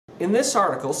In this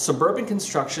article, Suburban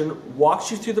Construction walks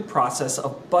you through the process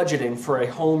of budgeting for a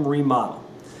home remodel.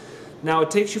 Now, it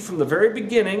takes you from the very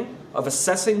beginning of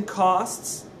assessing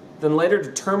costs, then later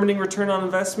determining return on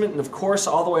investment, and of course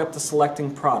all the way up to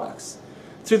selecting products.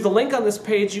 Through the link on this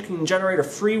page, you can generate a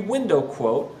free window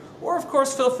quote, or of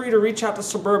course feel free to reach out to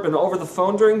Suburban over the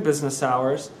phone during business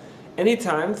hours,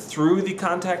 anytime through the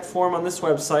contact form on this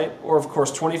website, or of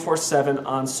course 24/7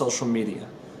 on social media.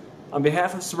 On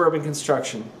behalf of Suburban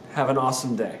Construction, have an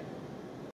awesome day.